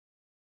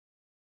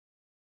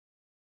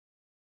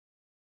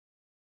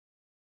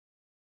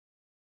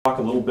Talk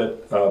a little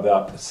bit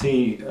about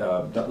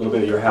a little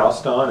bit of your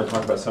house, Don, and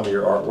talk about some of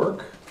your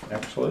artwork,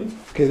 actually.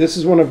 Okay, this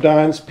is one of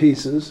Don's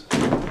pieces.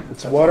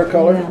 It's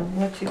watercolor. Yeah,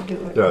 what you do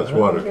it. Yeah, it's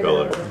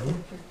watercolor.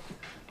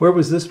 Where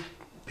was this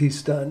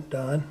piece done,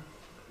 Don?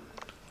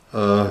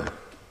 I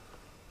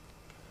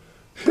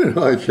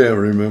can't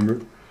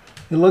remember.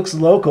 It looks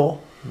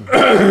local.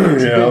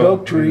 It's a big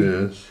oak tree. It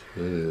is.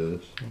 It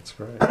is. That's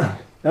right.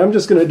 I'm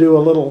just going to do a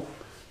little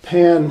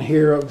pan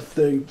here of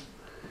the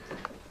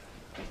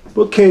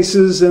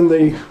bookcases and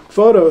the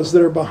photos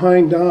that are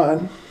behind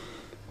Don.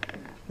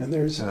 And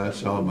there's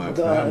That's all my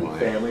Don. family.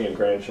 Family and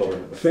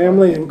grandchildren.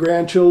 Family and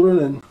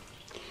grandchildren,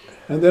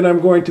 and then I'm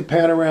going to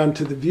pan around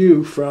to the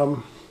view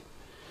from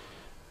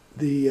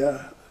the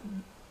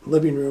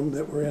living room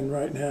that we're in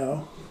right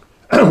now.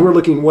 We're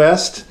looking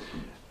west.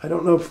 I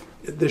don't know if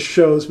this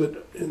shows,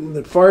 but in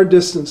the far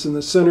distance in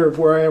the center of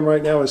where I am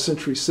right now is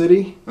Century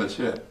City. That's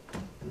it.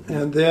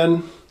 And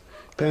then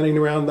panning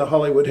around the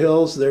Hollywood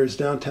Hills, there's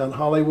downtown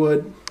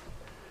Hollywood.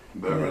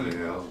 Beverly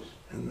Hills.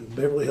 And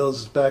Beverly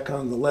Hills is back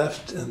on the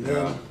left. And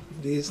then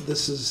Yeah.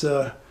 this is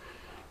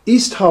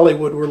East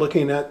Hollywood we're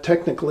looking at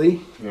technically.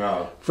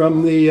 Yeah.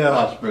 From the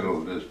Hospital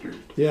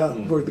district.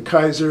 where the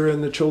Kaiser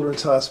and the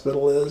Children's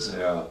Hospital is.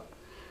 Yeah.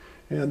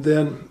 And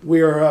then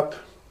we are up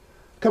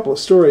a couple of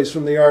stories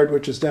from the yard,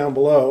 which is down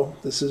below.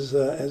 This is,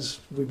 as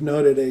we've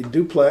noted, a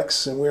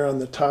duplex, and we're on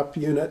the top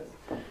unit.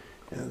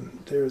 And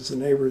there's the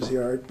neighbor's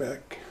yard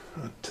back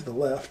to the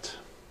left.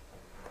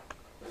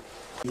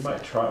 You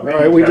might try. All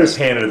right, we just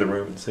pan into the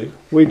room and see.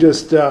 We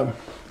just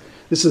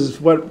this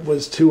is what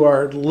was to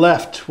our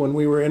left when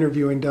we were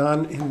interviewing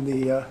Don in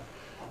the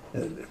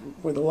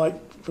where the light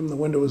from the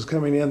window was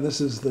coming in. This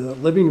is the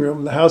living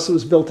room. The house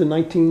was built in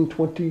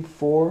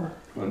 1924.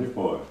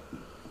 24.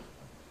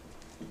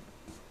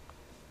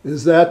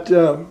 Is that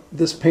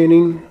this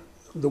painting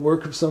the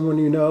work of someone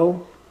you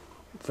know,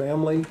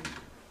 family?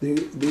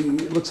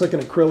 It looks like an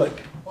acrylic.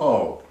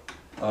 Oh,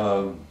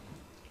 I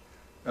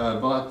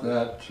bought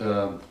that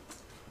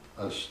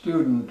a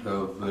student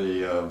of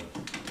the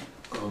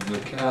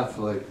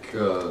Catholic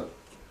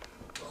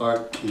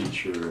art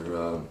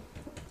teacher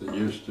that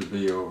used to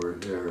be over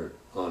here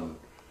on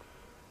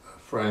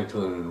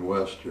Franklin and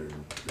Western.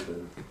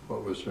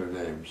 What was her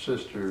name?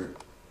 Sister.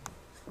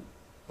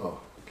 Oh,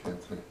 I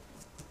can't think.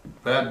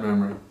 Bad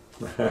memory.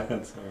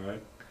 That's all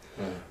right.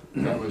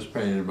 That was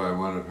painted by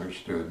one of her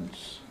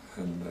students,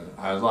 and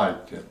I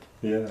liked it.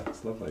 Yeah,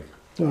 it's lovely.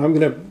 So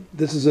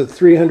this is a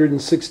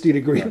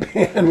 360-degree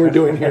pan we're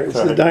doing here. It's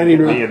the dining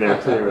room. Me in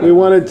there too, right? We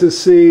wanted to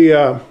see,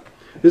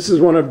 this is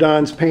one of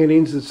Don's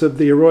paintings. It's of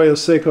the Arroyo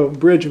Seco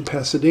Bridge in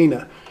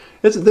Pasadena.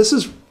 This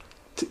is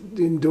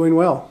doing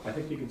well. I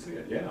think you can see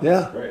it. Yeah. Yeah.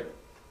 That's great.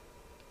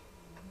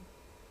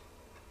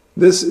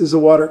 This is a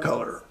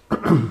watercolor.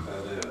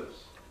 That is.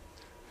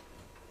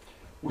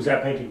 Was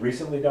that painting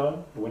recently,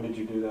 Don? When did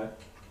you do that?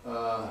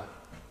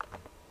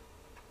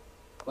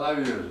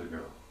 5 years ago.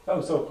 Oh,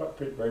 so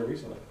very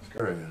recently. That's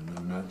great.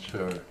 I'm not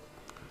sure.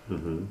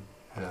 Mm-hmm.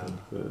 Yeah.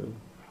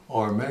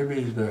 Or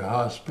maybe the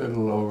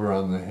hospital over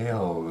on the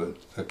hill,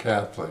 the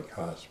Catholic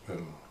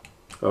hospital.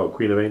 Oh,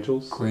 Queen of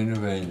Angels? Queen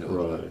of Angels.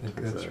 Right, I think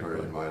that's where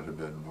he exactly. might have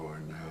been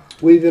born now.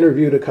 We've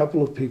interviewed a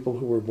couple of people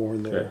who were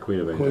born there. Yeah, Queen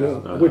of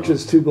Angels. Which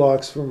is 2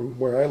 blocks from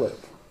where I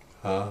live.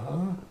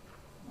 Uh-huh.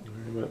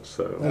 Very much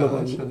so. I live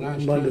That's a on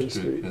nice London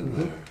district Street. in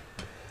there.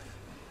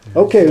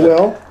 Okay,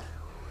 well,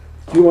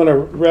 do you want to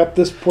wrap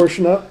this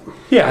portion up?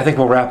 Yeah, I think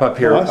we'll wrap up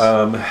here. Ross?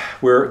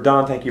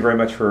 Don, thank you very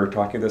much for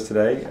talking with us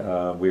today.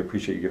 We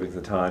appreciate you giving us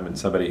the time, and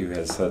somebody who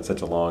has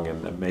such a long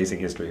and amazing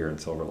history here in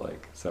Silver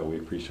Lake. So we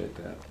appreciate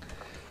that.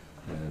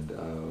 And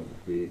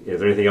is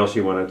there anything else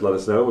you want to let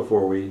us know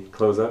before we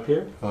close up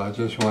here? Well, I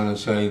just want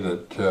to say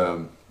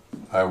that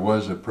I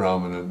was a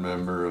prominent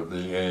member of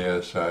the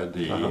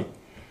ASID,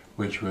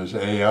 which was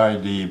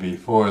AID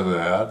before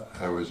that.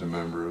 I was a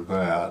member of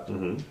that.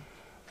 Mm-hmm.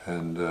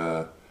 And,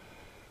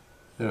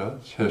 you know,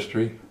 it's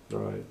history.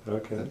 Right,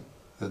 okay.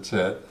 That's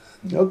it.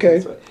 Okay.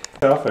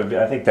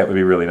 I think that would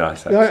be really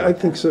nice. Yeah, I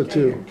think so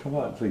too. Come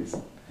on, please.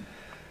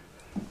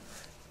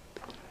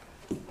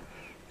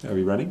 Are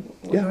we running?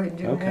 What do I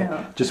do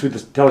now?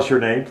 Just tell us your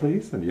name,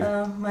 please. And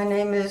My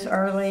name is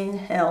Arlene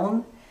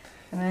Helm,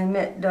 and I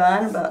met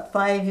Don about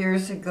 5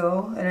 years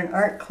ago at an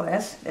art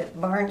class at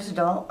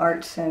Barnsdall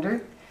Art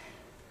Center.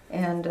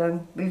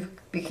 And we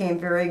became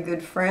very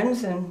good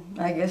friends, and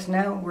I guess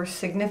now we're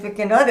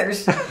significant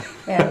others.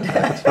 And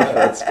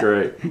that's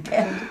great.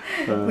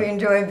 And we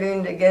enjoy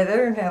being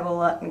together and have a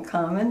lot in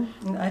common.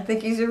 And I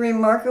think he's a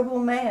remarkable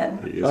man.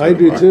 I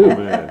do too.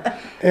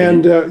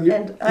 And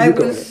I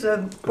was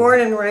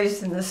born and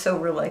raised in the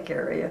Silver Lake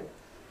area,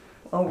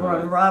 over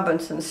on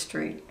Robinson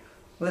Street.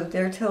 Lived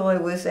there till I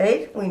was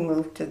 8. We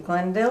moved to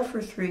Glendale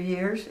for 3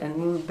 years and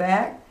moved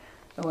back.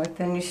 So I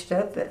finished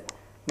up at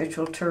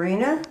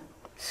Mitchell-Turena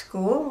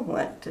School,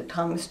 went to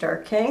Thomas Starr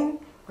King,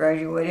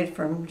 graduated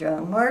from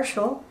John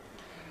Marshall,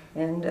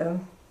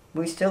 and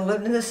we still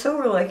lived in the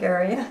Silver Lake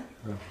area,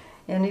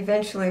 and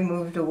eventually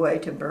moved away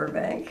to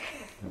Burbank.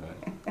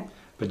 Right.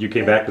 But you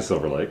came back to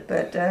Silver Lake.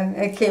 But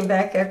I came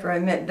back after I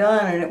met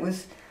Don, and it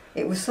was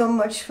so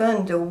much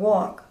fun to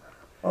walk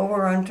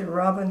over onto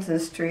Robinson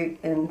Street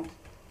and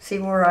see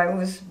where I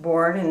was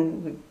born.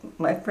 And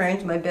my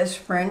best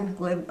friend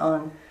lived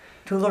on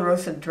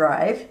Tularosa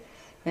Drive,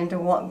 and to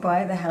walk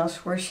by the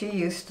house where she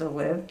used to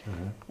live.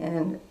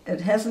 And it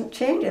hasn't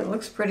changed. It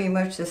looks pretty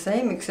much the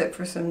same except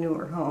for some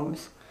newer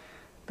homes.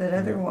 But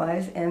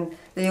otherwise, and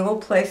the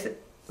old place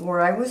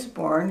where I was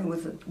born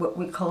was what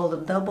we called a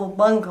double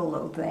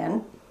bungalow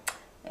then,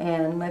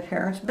 and my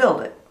parents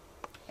built it.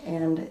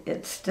 And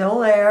it's still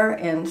there,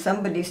 and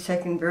somebody's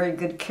taken very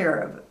good care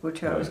of it,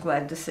 which I was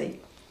glad to see.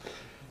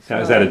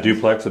 Now, is that a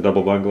duplex, a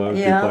double bungalow?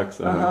 Yeah, duplex?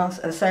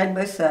 a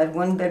side-by-side,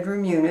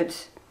 one-bedroom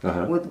units,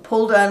 Uh-huh. with a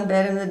pull-down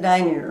bed in the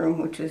dining room,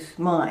 which is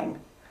mine.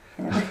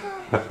 And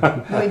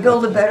we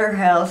built a better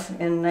house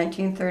in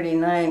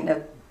 1939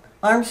 at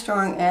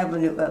Armstrong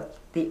Avenue, up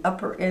the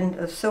upper end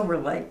of Silver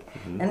Lake.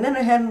 And then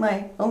I had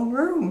my own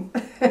room.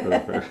 For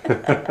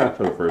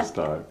the first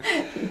time.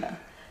 Yeah.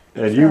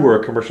 And you were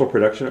a commercial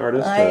production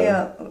artist?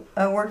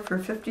 I worked for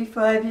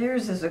 55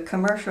 years as a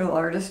commercial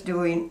artist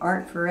doing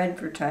art for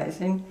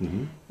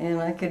advertising, and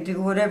I could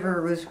do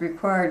whatever was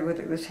required,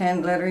 whether it was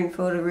hand lettering,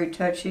 photo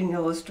retouching,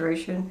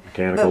 illustration.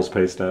 Mechanicals,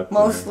 paste up?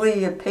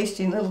 Mostly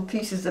pasting little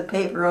pieces of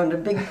paper onto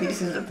big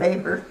pieces of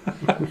paper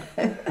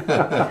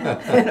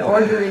and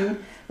ordering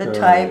the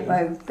type.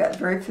 I got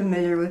very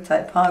familiar with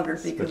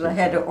typography because I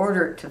had to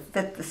order it to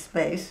fit the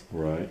space.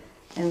 Right.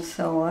 And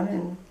so on.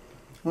 And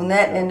when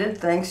that ended,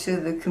 thanks to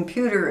the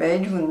computer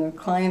age, when the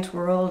clients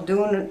were all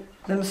doing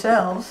it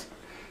themselves.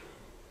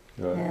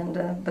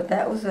 And but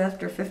that was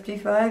after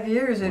 55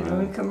 years of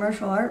doing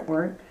commercial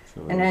artwork,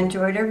 and I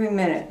enjoyed every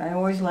minute. I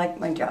always liked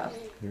my job.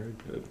 Very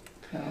good.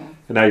 So,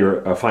 And now you're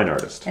a fine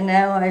artist. and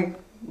now I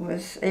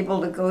was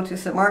able to go to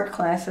some art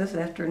classes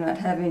after not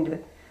having to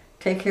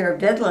take care of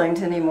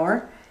deadlines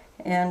anymore,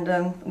 and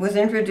was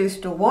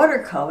introduced to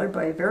watercolor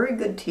by a very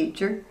good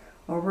teacher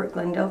over at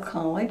Glendale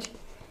College.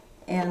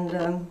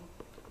 And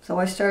so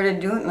I started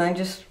doing it, and I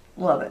just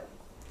love it.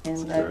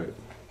 And I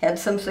had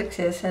some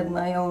success, had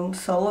my own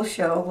solo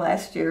show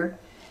last year,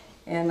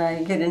 and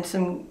I get in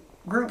some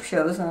group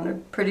shows on a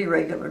pretty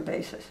regular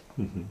basis.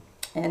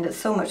 And it's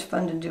so much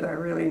fun to do. I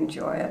really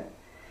enjoy it.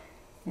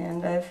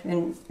 And I've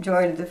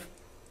enjoyed the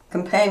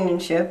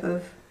companionship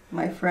of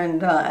my friend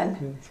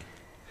Don.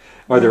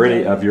 Are there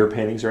any of your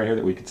paintings around here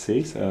that we could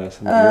see? Some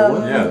of your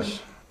work? Yes.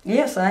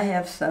 Yes, I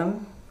have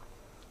some.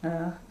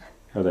 Are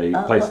they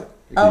placed?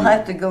 I'll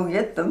have to go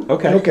get them.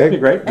 Okay, Okay. that'd be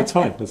great. That's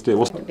fine. Let's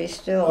do it. To be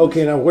still.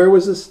 Okay, now where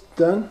was this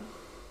done?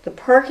 The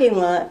parking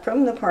lot,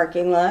 from the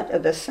parking lot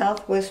of the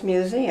Southwest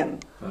Museum.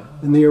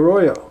 In the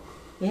Arroyo.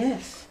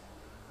 Yes.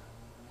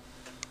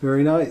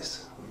 Very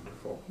nice.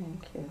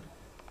 Thank you.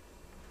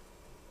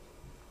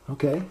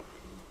 Okay.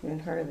 You can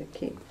hardly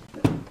keep.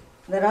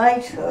 That I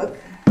took.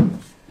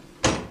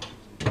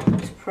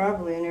 It's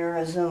probably in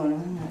Arizona,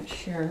 I'm not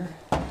sure.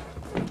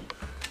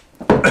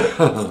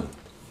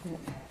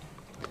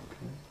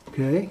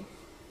 Okay.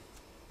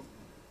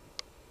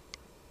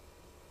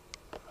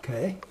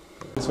 Okay.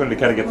 Just wanted to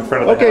kind of get the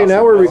front of the house. Okay,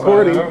 now we're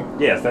recording.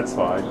 Yes, that's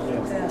fine.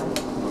 Yes. Yeah.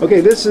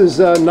 Okay, this is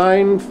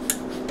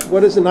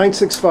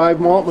 965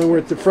 Maltman. We're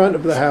at the front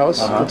of the house.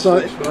 It's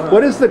on,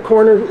 what is the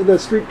corner, the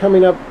street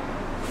coming up?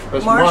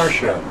 It's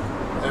Marcia.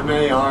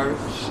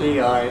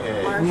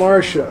 M-A-R-C-I-A.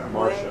 Marcia.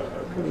 Marcia.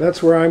 Okay.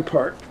 That's where I'm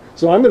parked.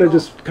 So I'm going to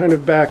just kind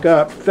of back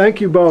up.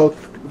 Thank you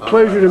both.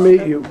 Pleasure to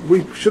meet you.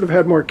 We should have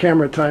had more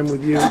camera time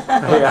with you.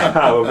 Yeah,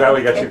 well, glad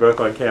we got you both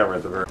on camera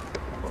at the very.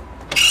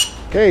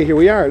 Okay, here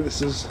we are.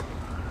 This is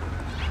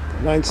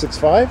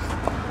 965.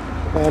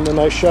 And a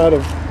nice shot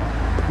of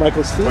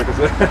Michael's feet.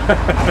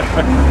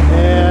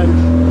 And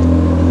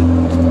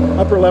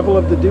upper level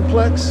of the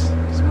duplex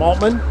is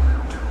Maltman,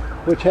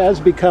 which has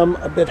become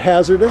a bit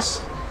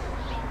hazardous.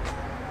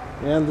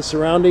 And the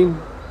surrounding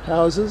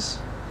houses.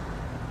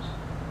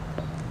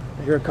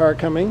 I hear a car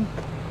coming.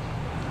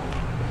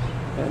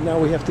 And now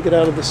we have to get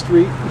out of the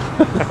street.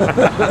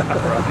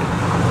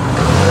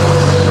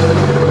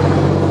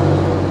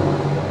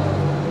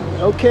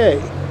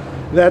 Okay,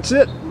 that's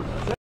it.